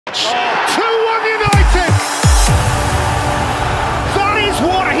2-1 United! That is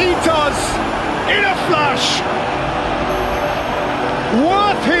what he does in a flash!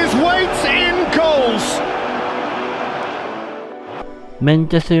 Worth his weight in goals!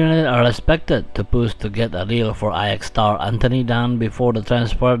 Manchester United are expected to push to get a deal for Ajax star Antony done before the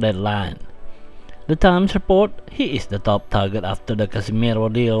transfer deadline. The Times report he is the top target after the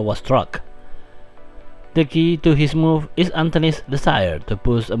Casemiro deal was struck. The key to his move is Antony's desire to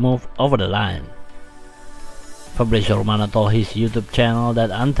push a move over the line. Fabrizio Romano told his YouTube channel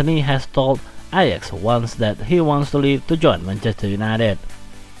that Antony has told Ajax once that he wants to leave to join Manchester United.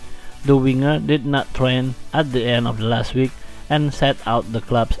 The winger did not train at the end of the last week and sat out the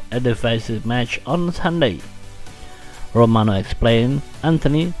club's Eredivisie match on Sunday. Romano explained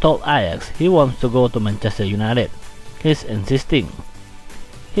Antony told Ajax he wants to go to Manchester United. He's insisting.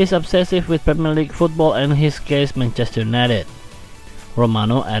 He's obsessive with Premier League football and his case Manchester United.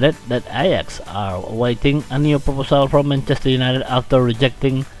 Romano added that Ajax are awaiting a new proposal from Manchester United after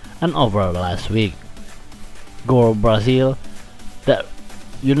rejecting an offer last week. Brazil that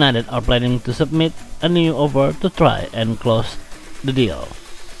United are planning to submit a new offer to try and close the deal.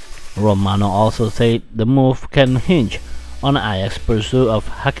 Romano also said the move can hinge on Ajax's pursuit of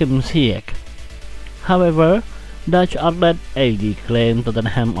Hakim Ziyech. However, Dutch outlet AD claimed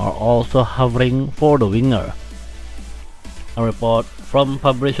Tottenham are also hovering for the winger. A report from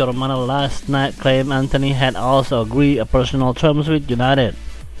Fabrizio Romano last night claimed Antony had also agreed a personal terms with United.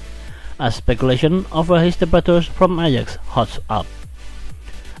 As speculation over his departures from Ajax hots up.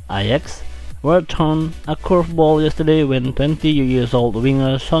 Ajax were thrown a curveball yesterday when 20-year-old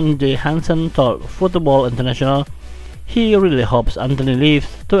winger Son Hansen told Football International he really hopes Antony leaves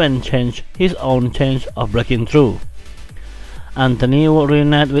to enhance his own chance of breaking through. Antony will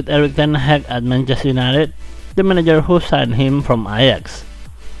reunite with Erik ten Hag at Manchester United, the manager who signed him from Ajax.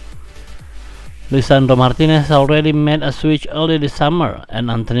 Lisandro Martinez already made a switch early this summer, and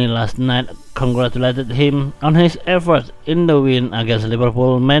Antony last night congratulated him on his efforts in the win against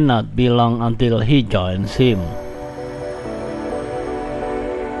Liverpool. May not be long until he joins him.